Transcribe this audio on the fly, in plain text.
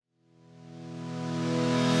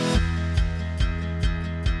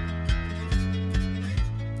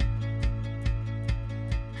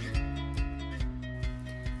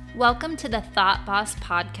Welcome to the Thought Boss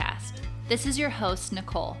Podcast. This is your host,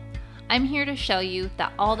 Nicole. I'm here to show you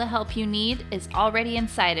that all the help you need is already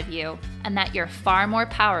inside of you and that you're far more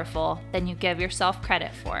powerful than you give yourself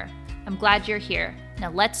credit for. I'm glad you're here.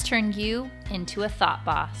 Now let's turn you into a thought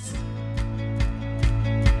boss.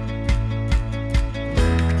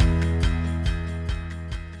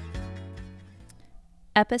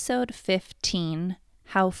 Episode 15,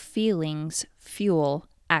 How Feelings Fuel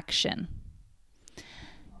Action.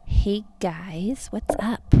 Hey guys, what's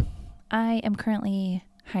up? I am currently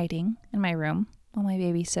hiding in my room while my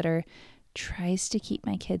babysitter tries to keep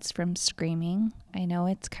my kids from screaming. I know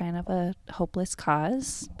it's kind of a hopeless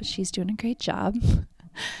cause, but she's doing a great job.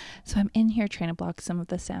 So I'm in here trying to block some of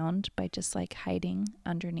the sound by just like hiding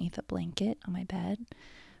underneath a blanket on my bed,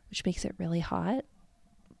 which makes it really hot,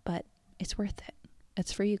 but it's worth it.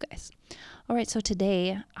 It's for you guys. All right, so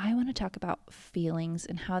today I want to talk about feelings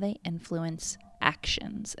and how they influence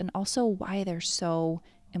actions and also why they're so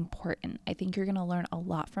important. I think you're going to learn a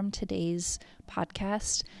lot from today's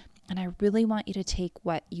podcast, and I really want you to take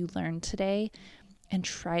what you learned today and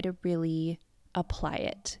try to really apply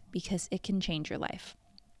it because it can change your life.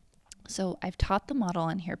 So I've taught the model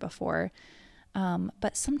in here before,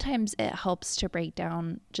 but sometimes it helps to break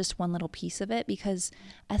down just one little piece of it because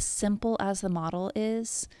as simple as the model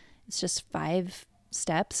is, it's just 5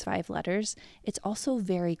 steps, 5 letters. It's also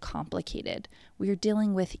very complicated. We're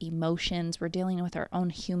dealing with emotions. We're dealing with our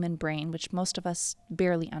own human brain, which most of us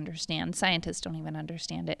barely understand. Scientists don't even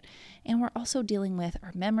understand it. And we're also dealing with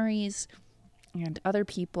our memories and other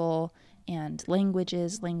people and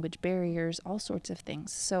languages, language barriers, all sorts of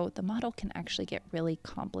things. So the model can actually get really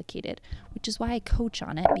complicated, which is why I coach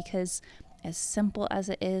on it, because as simple as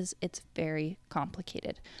it is, it's very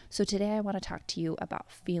complicated. So today I want to talk to you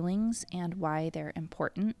about feelings and why they're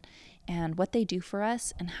important and what they do for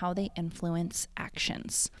us and how they influence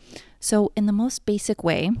actions. So in the most basic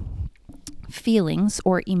way, feelings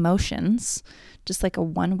or emotions, just like a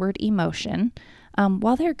one-word emotion,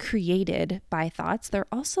 while they're created by thoughts, they're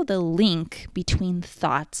also the link between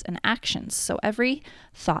thoughts and actions. So every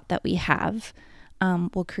thought that we have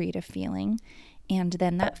will create a feeling, and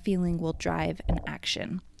then that feeling will drive an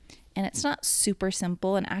action. And it's not super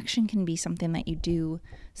simple. An action can be something that you do,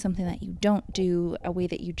 something that you don't do, a way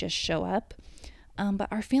that you just show up. But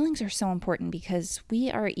our feelings are so important because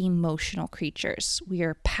we are emotional creatures. We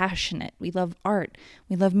are passionate. We love art.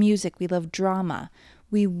 We love music. We love drama.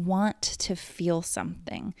 We want to feel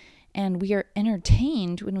something. And we are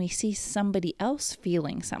entertained when we see somebody else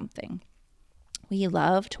feeling something. We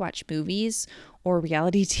love to watch movies or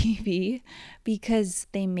reality TV because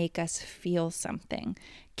they make us feel something.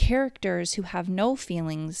 Characters who have no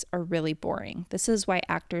feelings are really boring. This is why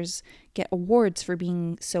actors get awards for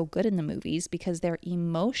being so good in the movies, because their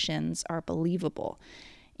emotions are believable.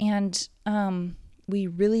 And we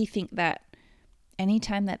really think that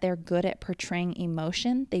anytime that they're good at portraying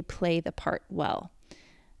emotion, they play the part well.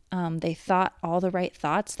 They thought all the right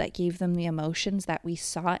thoughts that gave them the emotions that we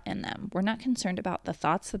saw in them. We're not concerned about the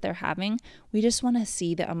thoughts that they're having. We just want to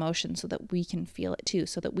see the emotion so that we can feel it too,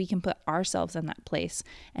 so that we can put ourselves in that place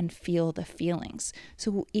and feel the feelings.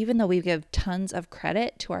 So even though we give tons of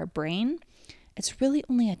credit to our brain, it's really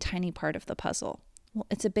only a tiny part of the puzzle. Well,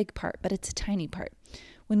 it's a big part, but it's a tiny part.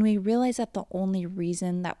 When we realize that the only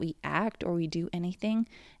reason that we act or we do anything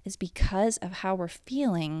is because of how we're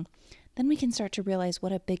feeling, then we can start to realize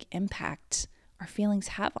what a big impact our feelings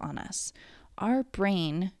have on us. Our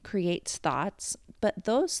brain creates thoughts, but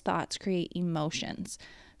those thoughts create emotions.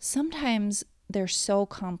 Sometimes they're so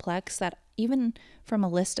complex that even from a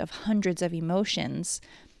list of hundreds of emotions,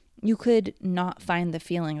 you could not find the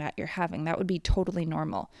feeling that you're having. That would be totally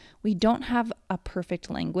normal. We don't have a perfect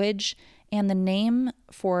language, and the name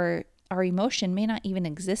for our emotion may not even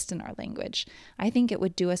exist in our language. I think it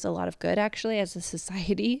would do us a lot of good, actually, as a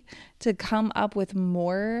society, to come up with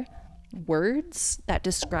more words that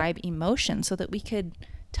describe emotion so that we could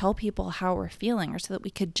tell people how we're feeling, or so that we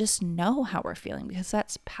could just know how we're feeling, because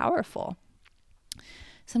that's powerful.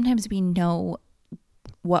 Sometimes we know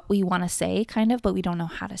what we want to say, kind of, but we don't know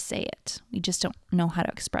how to say it. We just don't know how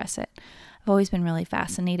to express it. I've always been really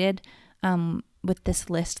fascinated with this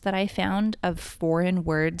list that I found of foreign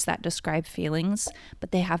words that describe feelings,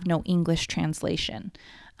 but they have no English translation.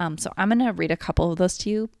 So I'm going to read a couple of those to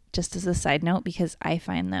you just as a side note because I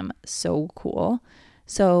find them so cool.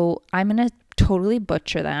 So I'm going to totally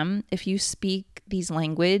butcher them. If you speak these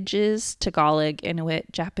languages, Tagalog,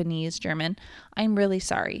 Inuit, Japanese, German, I'm really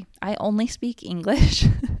sorry. I only speak English.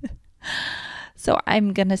 So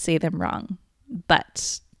I'm going to say them wrong.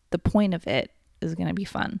 But the point of it is going to be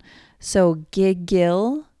fun. So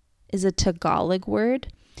gigil is a Tagalog word,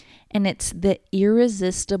 And it's the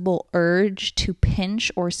irresistible urge to pinch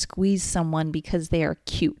or squeeze someone because they are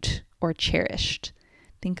cute or cherished.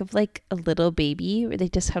 Think of like a little baby where they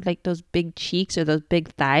just have like those big cheeks or those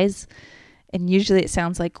big thighs. And usually it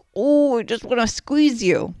sounds like, oh, I just want to squeeze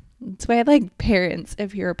you. That's why I like parents.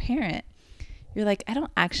 If you're a parent, you're like, I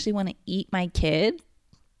don't actually want to eat my kid,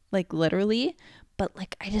 like literally, but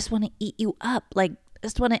like, I just want to eat you up. Like, I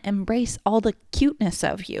just want to embrace all the cuteness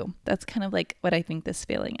of you. That's kind of like what I think this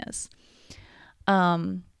feeling is.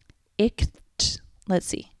 Iktsuarpak.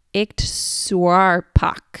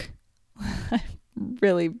 I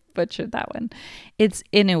really butchered that one. It's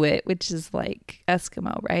Inuit, which is like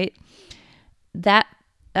Eskimo, right? That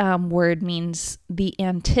word means the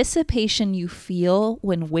anticipation you feel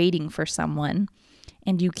when waiting for someone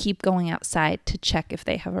and you keep going outside to check if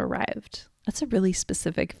they have arrived. That's a really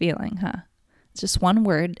specific feeling, huh? It's just one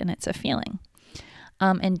word and it's a feeling.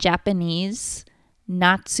 In Japanese,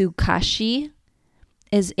 natsukashi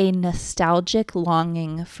is a nostalgic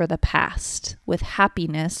longing for the past with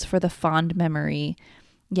happiness for the fond memory,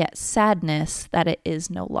 yet sadness that it is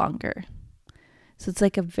no longer. So it's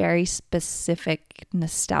like a very specific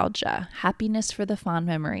nostalgia, happiness for the fond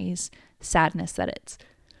memories, sadness that it's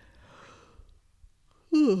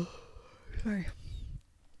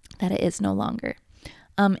that it is no longer.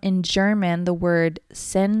 In German, the word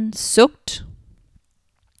Sehnsucht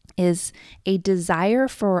is a desire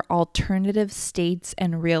for alternative states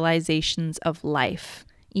and realizations of life,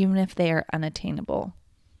 even if they are unattainable.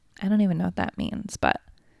 I don't even know what that means, but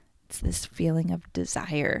it's this feeling of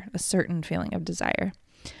desire, a certain feeling of desire.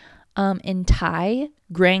 In Thai,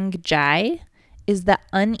 Grang Jai is the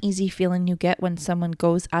uneasy feeling you get when someone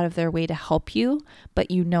goes out of their way to help you,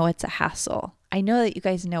 but you know it's a hassle. I know that you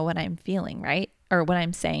guys know what I'm feeling, right? Or what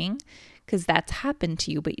I'm saying, because that's happened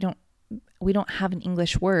to you, but we don't have an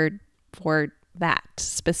English word for that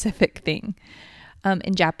specific thing.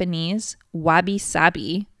 In Japanese,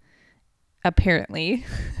 wabi-sabi, apparently,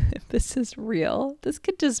 if this is real, this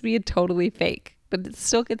could just be totally fake, but it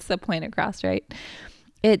still gets the point across, right?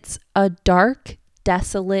 It's a dark,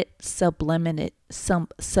 desolate sublimity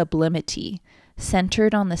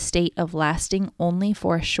centered on the state of lasting only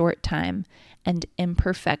for a short time and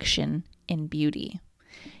imperfection in beauty.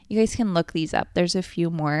 You guys can look these up. There's a few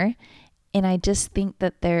more. And I just think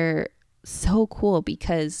that they're so cool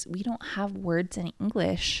because we don't have words in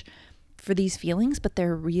English for these feelings, but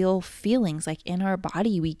they're real feelings. Like in our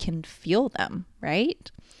body, we can feel them, right?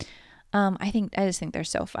 I just think they're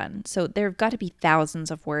so fun. So there've got to be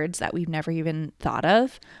thousands of words that we've never even thought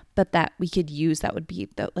of, but that we could use that would be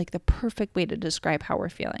the perfect way to describe how we're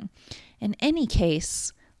feeling. In any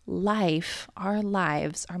case, our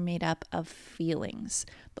lives are made up of feelings.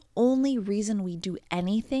 The only reason we do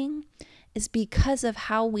anything is because of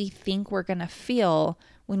how we think we're going to feel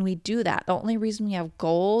when we do that. The only reason we have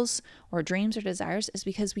goals or dreams or desires is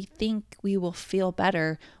because we think we will feel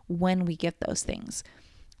better when we get those things.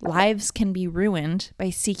 Lives can be ruined by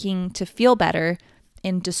seeking to feel better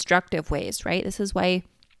in destructive ways, right? This is why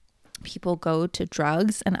people go to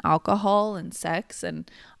drugs and alcohol and sex and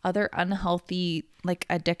other unhealthy like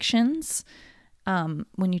addictions.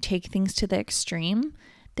 When you take things to the extreme,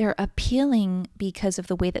 they're appealing because of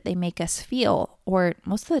the way that they make us feel, or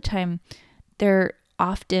most of the time they're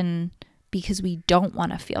often because we don't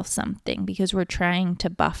want to feel something, because we're trying to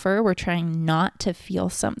buffer, we're trying not to feel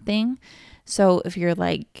something. So if you're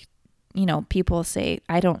like, people say,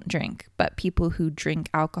 I don't drink, but people who drink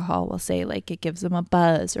alcohol will say like it gives them a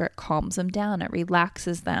buzz or it calms them down, it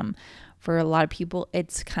relaxes them. For a lot of people,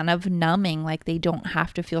 it's kind of numbing, like they don't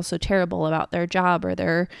have to feel so terrible about their job or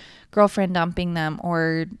their girlfriend dumping them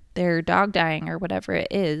or their dog dying or whatever it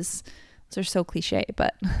is. Those are so cliche,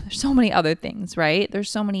 but there's so many other things, right?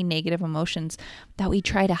 There's so many negative emotions that we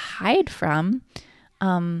try to hide from.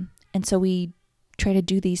 And so we try to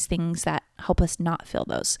do these things that help us not feel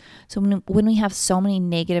those. So when we have so many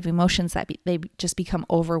negative emotions that they just become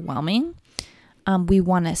overwhelming, we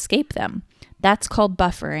want to escape them. That's called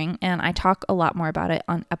buffering, and I talk a lot more about it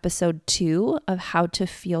on episode 2 of how to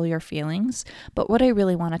feel your feelings. But what I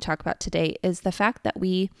really want to talk about today is the fact that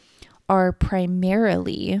we are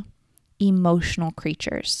primarily emotional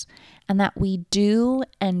creatures, and that we do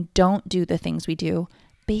and don't do the things we do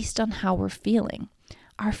based on how we're feeling.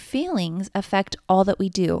 Our feelings affect all that we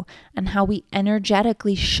do and how we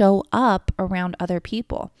energetically show up around other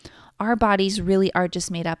people. Our bodies really are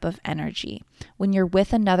just made up of energy. When you're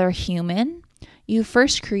with another human, you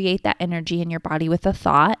first create that energy in your body with a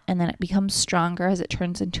thought, and then it becomes stronger as it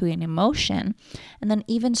turns into an emotion, and then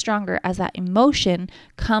even stronger as that emotion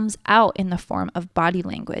comes out in the form of body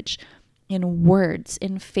language. in words,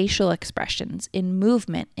 in facial expressions, in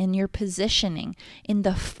movement, in your positioning, in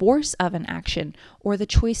the force of an action, or the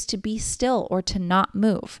choice to be still or to not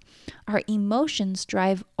move. Our emotions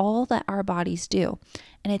drive all that our bodies do.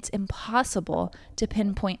 And it's impossible to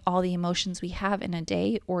pinpoint all the emotions we have in a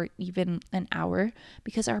day or even an hour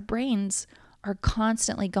because our brains are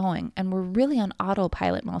constantly going and we're really on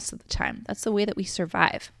autopilot most of the time. That's the way that we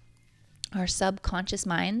survive. Our subconscious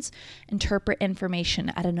minds interpret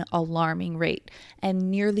information at an alarming rate and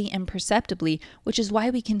nearly imperceptibly, which is why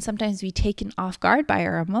we can sometimes be taken off guard by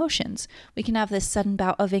our emotions. We can have this sudden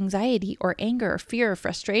bout of anxiety or anger or fear or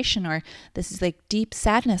frustration, or this is like deep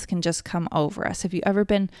sadness can just come over us. Have you ever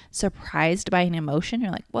been surprised by an emotion?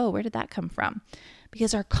 You're like, whoa, where did that come from?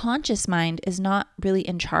 Because our conscious mind is not really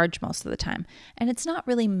in charge most of the time. And it's not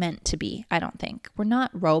really meant to be, I don't think. We're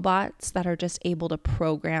not robots that are just able to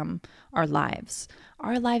program our lives.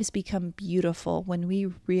 Our lives become beautiful when we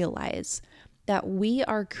realize that we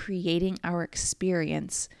are creating our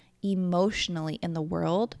experience emotionally in the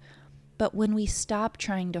world, but when we stop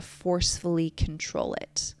trying to forcefully control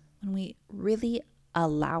it, when we really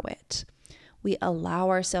allow it, we allow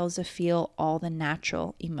ourselves to feel all the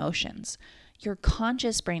natural emotions. Your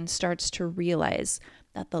conscious brain starts to realize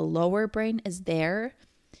that the lower brain is there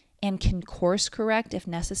and can course correct if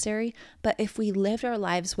necessary. But if we lived our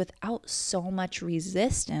lives without so much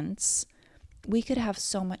resistance, we could have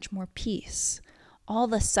so much more peace. All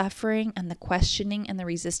the suffering and the questioning and the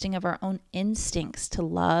resisting of our own instincts to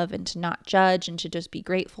love and to not judge and to just be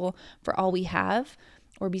grateful for all we have,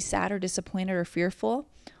 or be sad or disappointed or fearful,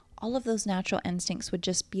 all of those natural instincts would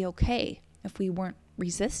just be okay if we weren't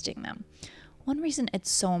resisting them. One reason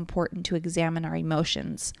it's so important to examine our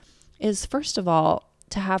emotions is, first of all,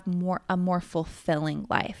 to have a more fulfilling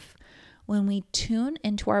life. When we tune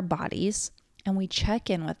into our bodies and we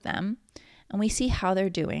check in with them and we see how they're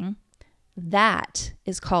doing, that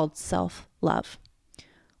is called self-love.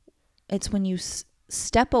 It's when you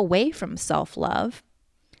step away from self-love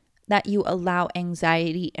that you allow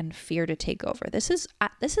anxiety and fear to take over. This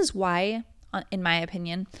is why, in my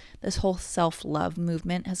opinion, this whole self-love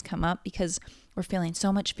movement has come up, because we're feeling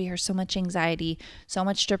so much fear, so much anxiety, so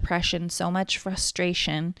much depression, so much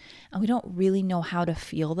frustration, and we don't really know how to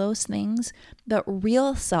feel those things. But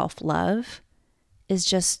real self-love is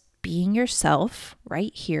just being yourself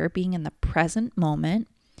right here, being in the present moment,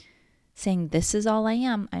 saying, this is all I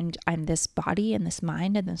am. I'm this body and this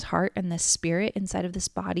mind and this heart and this spirit inside of this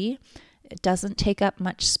body. It doesn't take up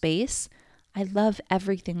much space. I love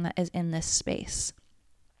everything that is in this space.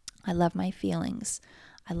 I love my feelings.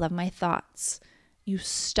 I love my thoughts. You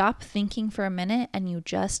stop thinking for a minute and you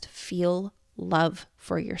just feel love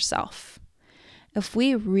for yourself. If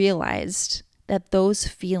we realized that those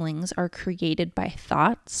feelings are created by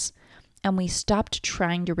thoughts and we stopped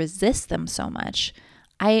trying to resist them so much,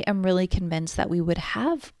 I am really convinced that we would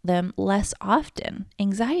have them less often.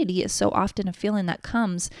 Anxiety is so often a feeling that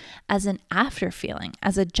comes as an after feeling,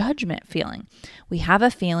 as a judgment feeling. We have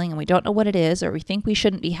a feeling and we don't know what it is, or we think we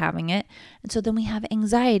shouldn't be having it. And so then we have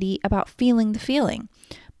anxiety about feeling the feeling.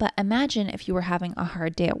 But imagine if you were having a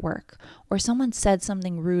hard day at work, or someone said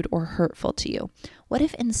something rude or hurtful to you. What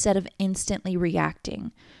if instead of instantly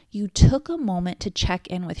reacting, you took a moment to check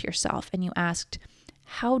in with yourself and you asked,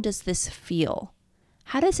 how does this feel?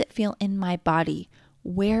 How does it feel in my body?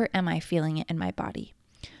 Where am I feeling it in my body?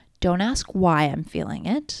 Don't ask why I'm feeling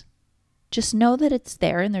it. Just know that it's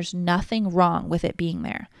there and there's nothing wrong with it being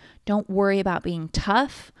there. Don't worry about being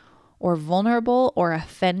tough or vulnerable or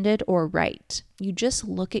offended or right. You just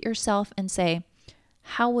look at yourself and say,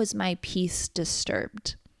 how was my peace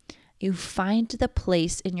disturbed? You find the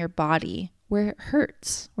place in your body where it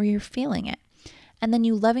hurts, where you're feeling it. And then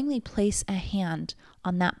you lovingly place a hand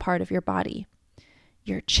on that part of your body.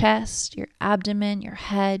 Your chest, your abdomen, your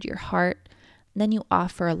head, your heart. Then you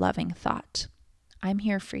offer a loving thought. I'm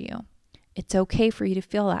here for you. It's okay for you to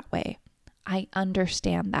feel that way. I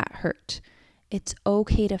understand that hurt. It's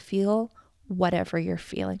okay to feel whatever you're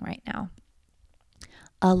feeling right now.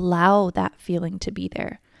 Allow that feeling to be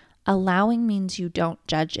there. Allowing means you don't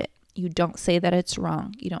judge it. You don't say that it's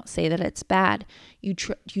wrong. You don't say that it's bad. You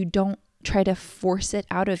don't try to force it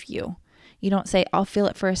out of you. You don't say, I'll feel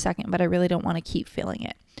it for a second, but I really don't want to keep feeling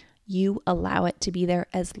it. You allow it to be there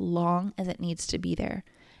as long as it needs to be there.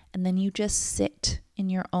 And then you just sit in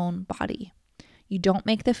your own body. You don't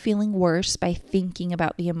make the feeling worse by thinking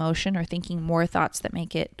about the emotion or thinking more thoughts that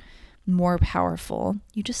make it more powerful.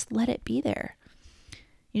 You just let it be there.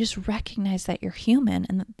 You just recognize that you're human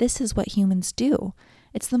and that this is what humans do.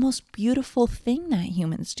 It's the most beautiful thing that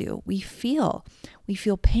humans do. We feel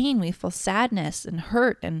pain, we feel sadness and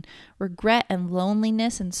hurt and regret and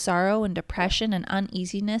loneliness and sorrow and depression and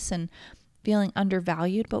uneasiness and feeling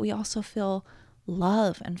undervalued, but we also feel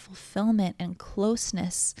love and fulfillment and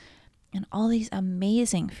closeness and all these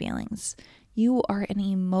amazing feelings. You are an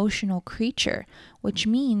emotional creature, which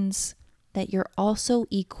means that you're also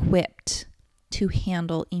equipped to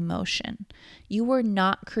handle emotion. You were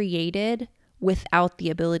not created without the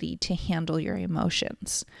ability to handle your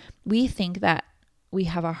emotions. We think that we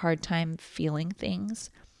have a hard time feeling things,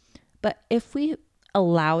 but if we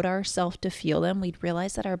allowed ourselves to feel them, we'd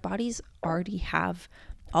realize that our bodies already have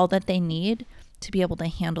all that they need to be able to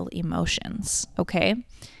handle emotions, okay?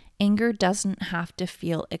 Anger doesn't have to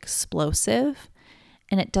feel explosive,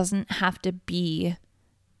 and it doesn't have to be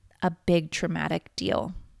a big traumatic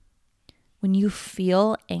deal. When you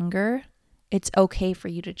feel anger, it's okay for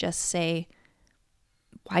you to just say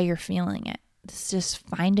why you're feeling it. Just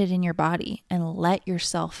find it in your body and let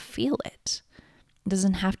yourself feel it. It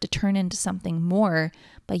doesn't have to turn into something more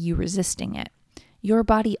by you resisting it. Your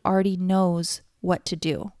body already knows what to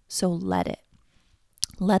do, so let it.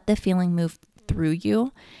 Let the feeling move through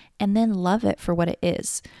you and then love it for what it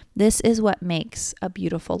is. This is what makes a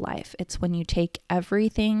beautiful life. It's when you take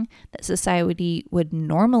everything that society would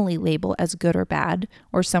normally label as good or bad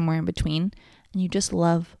or somewhere in between, and you just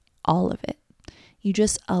love all of it. You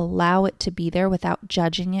just allow it to be there without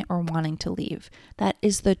judging it or wanting to leave. That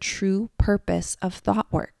is the true purpose of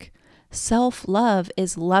thought work. Self-love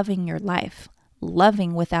is loving your life,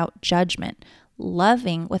 loving without judgment,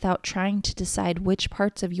 loving without trying to decide which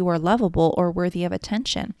parts of you are lovable or worthy of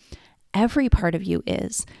attention. Every part of you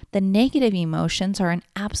is. The negative emotions are an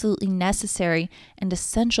absolutely necessary and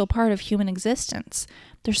essential part of human existence.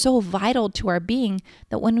 They're so vital to our being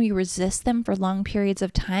that when we resist them for long periods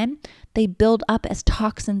of time, they build up as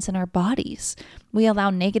toxins in our bodies. We allow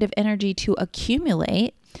negative energy to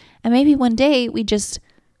accumulate, and maybe one day we just,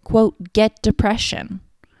 quote, get depression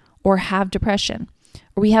or have depression.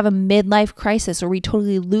 Or we have a midlife crisis, or we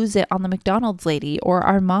totally lose it on the McDonald's lady or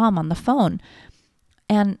our mom on the phone.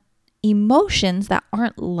 And emotions that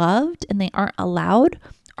aren't loved and they aren't allowed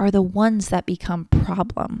are the ones that become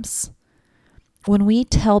problems. When we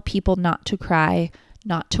tell people not to cry,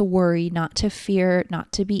 not to worry, not to fear,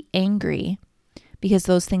 not to be angry, because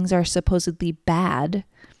those things are supposedly bad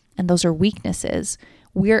and those are weaknesses,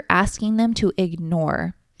 we're asking them to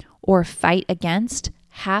ignore or fight against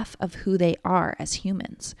half of who they are as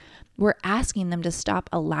humans. We're asking them to stop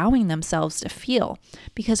allowing themselves to feel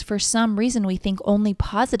because for some reason we think only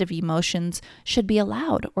positive emotions should be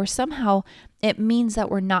allowed, or somehow it means that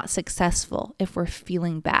we're not successful if we're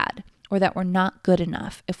feeling bad, or that we're not good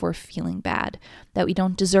enough if we're feeling bad, that we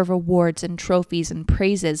don't deserve awards and trophies and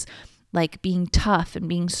praises like being tough and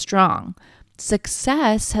being strong.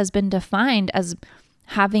 Success has been defined as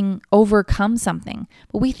having overcome something,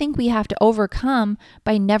 but we think we have to overcome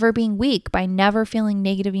by never being weak, by never feeling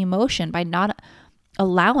negative emotion, by not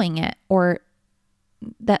allowing it, or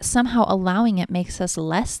that somehow allowing it makes us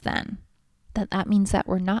less than. That means that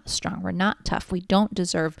we're not strong, we're not tough, we don't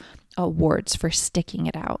deserve awards for sticking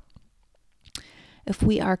it out. If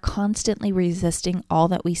we are constantly resisting all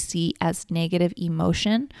that we see as negative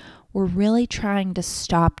emotion, we're really trying to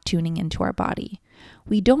stop tuning into our body.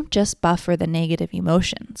 We don't just buffer the negative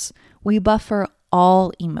emotions. We buffer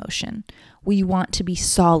all emotion. We want to be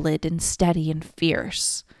solid and steady and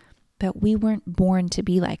fierce, but we weren't born to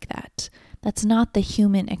be like that. That's not the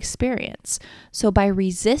human experience. So by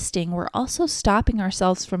resisting, we're also stopping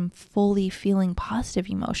ourselves from fully feeling positive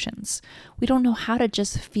emotions. We don't know how to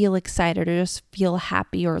just feel excited or just feel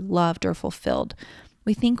happy or loved or fulfilled.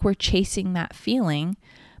 We think we're chasing that feeling,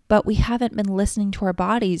 but we haven't been listening to our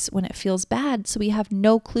bodies when it feels bad, so we have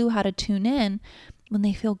no clue how to tune in when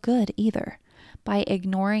they feel good either. By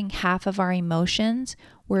ignoring half of our emotions,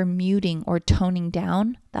 we're muting or toning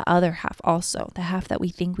down the other half also, the half that we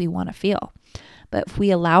think we want to feel. But if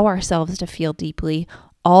we allow ourselves to feel deeply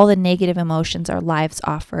all the negative emotions our lives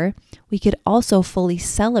offer, we could also fully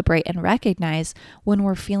celebrate and recognize when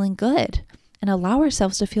we're feeling good and allow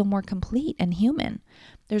ourselves to feel more complete and human.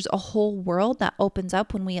 There's a whole world that opens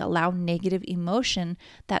up when we allow negative emotion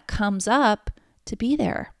that comes up to be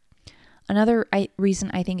there. Another reason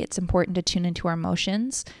I think it's important to tune into our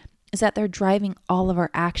emotions is that they're driving all of our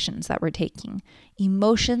actions that we're taking.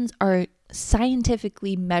 Emotions are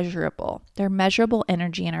scientifically measurable. They're measurable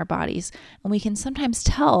energy in our bodies, and we can sometimes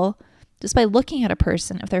tell just by looking at a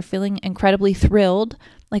person. If they're feeling incredibly thrilled,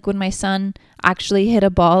 like when my son actually hit a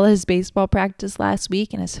ball at his baseball practice last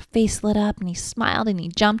week and his face lit up and he smiled and he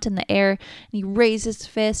jumped in the air and he raised his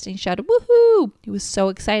fist and he shouted, "Woohoo!" He was so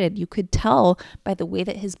excited. You could tell by the way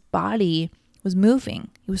that his body was moving.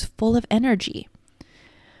 He was full of energy.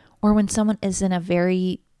 Or when someone is in a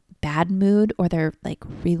very bad mood or they're like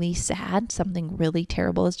really sad, something really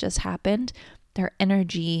terrible has just happened, their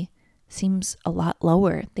energy seems a lot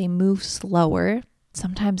lower. They move slower,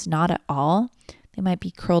 sometimes not at all. They might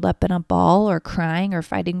be curled up in a ball or crying or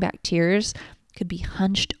fighting back tears, could be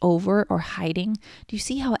hunched over or hiding. Do you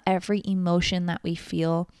see how every emotion that we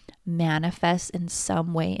feel manifests in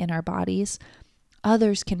some way in our bodies?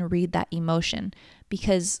 Others can read that emotion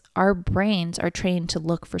because our brains are trained to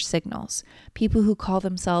look for signals. People who call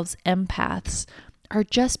themselves empaths are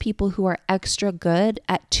just people who are extra good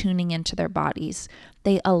at tuning into their bodies.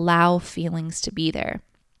 They allow feelings to be there.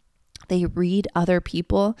 They read other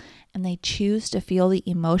people and they choose to feel the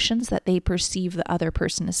emotions that they perceive the other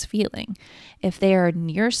person is feeling. If they are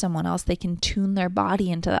near someone else, they can tune their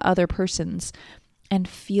body into the other person's and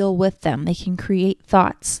feel with them. They can create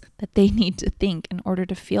thoughts that they need to think in order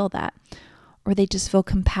to feel that. Or they just feel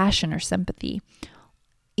compassion or sympathy.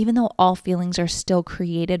 Even though all feelings are still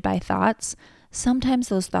created by thoughts, sometimes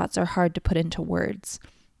those thoughts are hard to put into words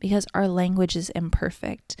because our language is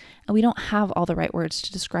imperfect and we don't have all the right words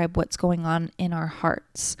to describe what's going on in our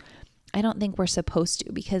hearts. I don't think we're supposed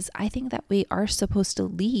to, because I think that we are supposed to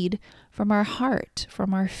lead from our heart,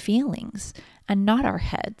 from our feelings, and not our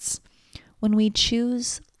heads. When we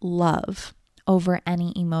choose love over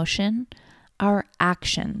any emotion, our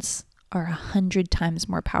actions are 100 times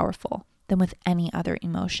more powerful than with any other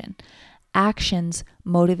emotion. Actions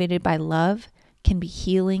motivated by love can be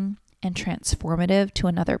healing and transformative to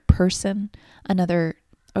another person,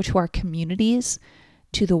 or to our communities,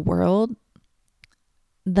 to the world.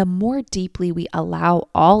 The more deeply we allow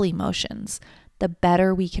all emotions, the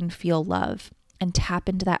better we can feel love and tap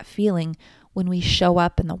into that feeling when we show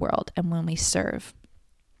up in the world and when we serve.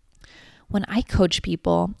 When I coach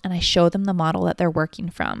people and I show them the model that they're working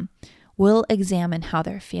from, we'll examine how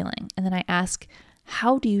they're feeling. And then I ask,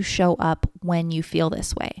 how do you show up when you feel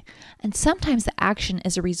this way? And sometimes the action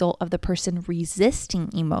is a result of the person resisting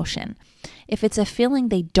emotion. If it's a feeling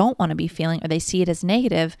they don't want to be feeling or they see it as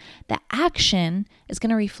negative, the action is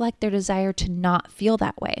going to reflect their desire to not feel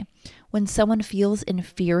that way. When someone feels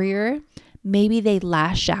inferior, maybe they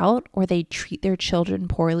lash out or they treat their children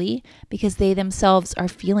poorly because they themselves are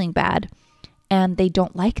feeling bad and they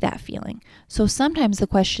don't like that feeling. So sometimes the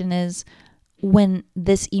question is, when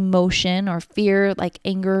this emotion or fear, like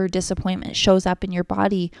anger or disappointment, shows up in your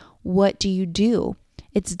body, what do you do?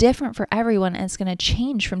 It's different for everyone and it's going to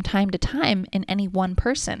change from time to time in any one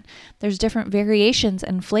person. There's different variations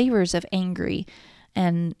and flavors of angry,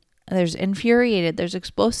 and there's infuriated, there's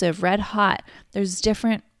explosive, red hot. There's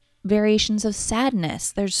different variations of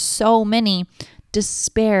sadness. There's so many: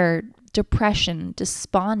 despair, depression,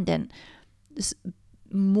 despondent,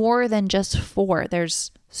 more than just 4.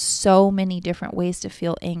 There's so many different ways to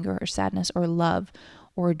feel anger or sadness or love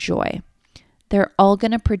or joy. They're all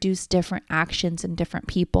going to produce different actions in different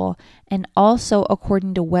people, and also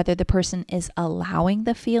according to whether the person is allowing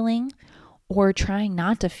the feeling or trying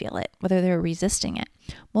not to feel it, whether they're resisting it.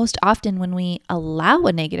 Most often when we allow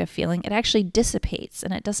a negative feeling, it actually dissipates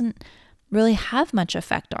and it doesn't really have much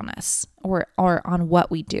effect on us or on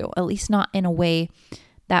what we do, at least not in a way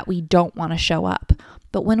that we don't want to show up.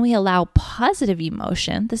 But when we allow positive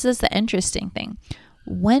emotion, this is the interesting thing.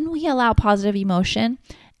 When we allow positive emotion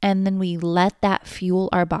and then we let that fuel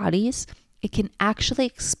our bodies, it can actually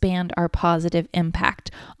expand our positive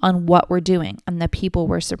impact on what we're doing and the people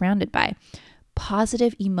we're surrounded by.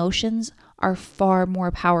 Positive emotions are far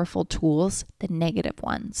more powerful tools than negative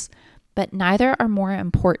ones, but neither are more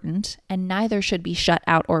important and neither should be shut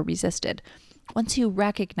out or resisted. Once you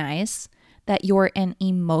recognize that you're an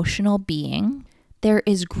emotional being, there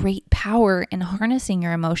is great power in harnessing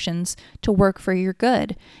your emotions to work for your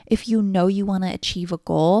good. If you know you want to achieve a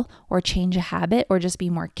goal or change a habit or just be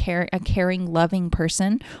more a caring, loving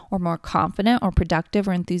person or more confident or productive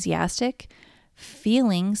or enthusiastic,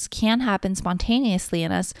 feelings can happen spontaneously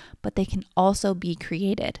in us, but they can also be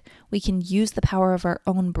created. We can use the power of our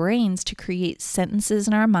own brains to create sentences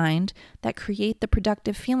in our mind that create the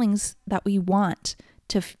productive feelings that we want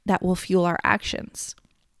that will fuel our actions.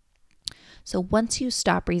 So once you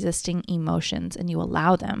stop resisting emotions and you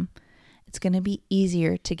allow them, it's going to be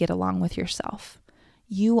easier to get along with yourself.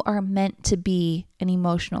 You are meant to be an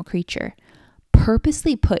emotional creature.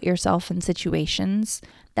 purposely put yourself in situations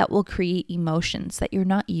that will create emotions that you're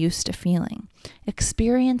not used to feeling.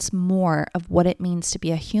 Experience more of what it means to be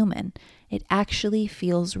a human. It actually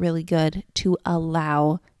feels really good to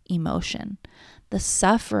allow emotion. The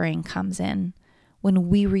suffering comes in when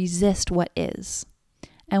we resist what is.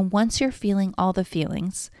 And once you're feeling all the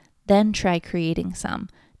feelings, then try creating some.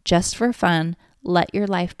 Just for fun, let your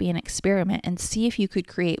life be an experiment and see if you could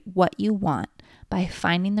create what you want by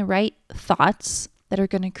finding the right thoughts that are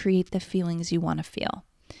going to create the feelings you want to feel.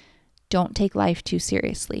 Don't take life too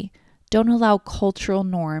seriously. Don't allow cultural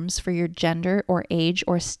norms for your gender or age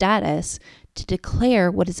or status to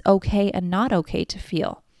declare what is okay and not okay to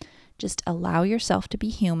feel. Just allow yourself to be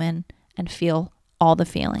human and feel all the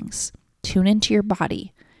feelings. Tune into your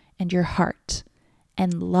body and your heart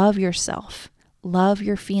and love yourself. Love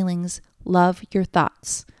your feelings. Love your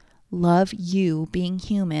thoughts. Love you being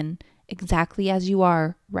human exactly as you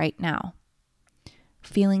are right now.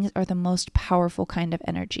 Feelings are the most powerful kind of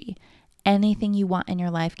energy. Anything you want in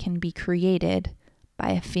your life can be created by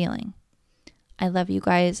a feeling. I love you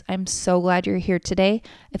guys. I'm so glad you're here today.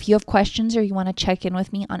 If you have questions or you want to check in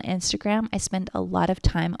with me on Instagram, I spend a lot of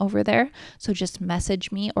time over there. So just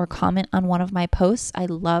message me or comment on one of my posts. I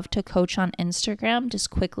love to coach on Instagram, just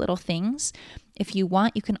quick little things. If you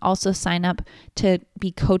want, you can also sign up to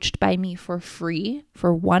be coached by me for free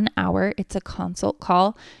for 1 hour. It's a consult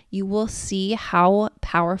call. You will see how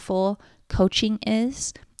powerful coaching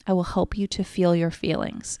is. I will help you to feel your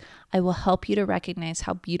feelings. I will help you to recognize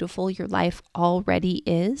how beautiful your life already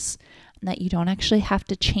is, and that you don't actually have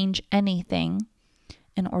to change anything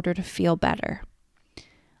in order to feel better.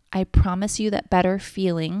 I promise you that better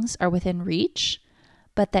feelings are within reach,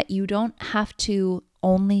 but that you don't have to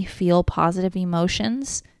only feel positive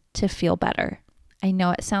emotions to feel better. I know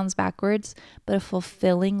it sounds backwards, but a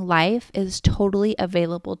fulfilling life is totally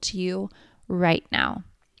available to you right now,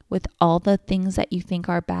 with all the things that you think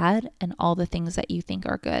are bad and all the things that you think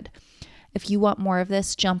are good. If you want more of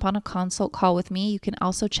this, jump on a consult call with me. You can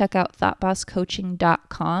also check out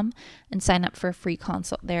thoughtbosscoaching.com and sign up for a free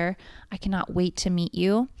consult there. I cannot wait to meet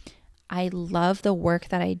you. I love the work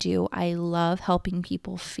that I do. I love helping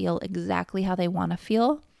people feel exactly how they want to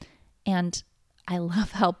feel. And I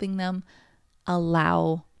love helping them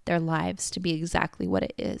allow their lives to be exactly what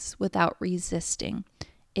it is without resisting.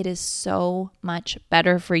 It is so much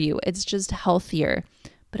better for you. It's just healthier,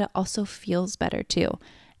 but it also feels better too.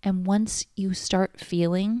 And once you start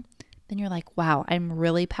feeling, then you're like, wow, I'm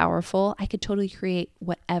really powerful. I could totally create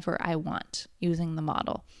whatever I want using the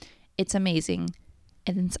model. It's amazing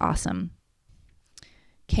and it's awesome.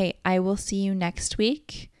 Okay, I will see you next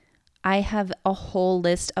week. I have a whole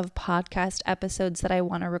list of podcast episodes that I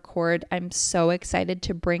want to record. I'm so excited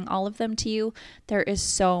to bring all of them to you. There is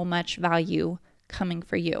so much value coming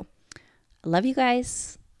for you. I love you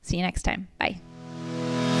guys. See you next time. Bye.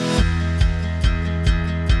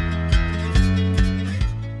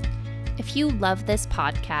 If you love this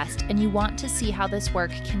podcast and you want to see how this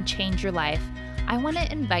work can change your life, I want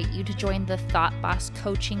to invite you to join the Thought Boss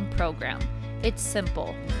Coaching Program. It's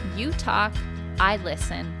simple. You talk, I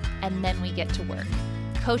listen, and then we get to work.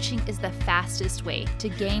 Coaching is the fastest way to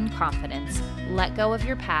gain confidence, let go of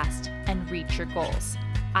your past, and reach your goals.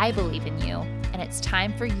 I believe in you, and it's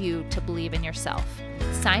time for you to believe in yourself.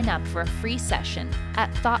 Sign up for a free session at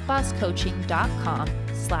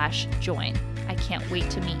thoughtbosscoaching.com/join. I can't wait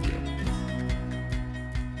to meet you.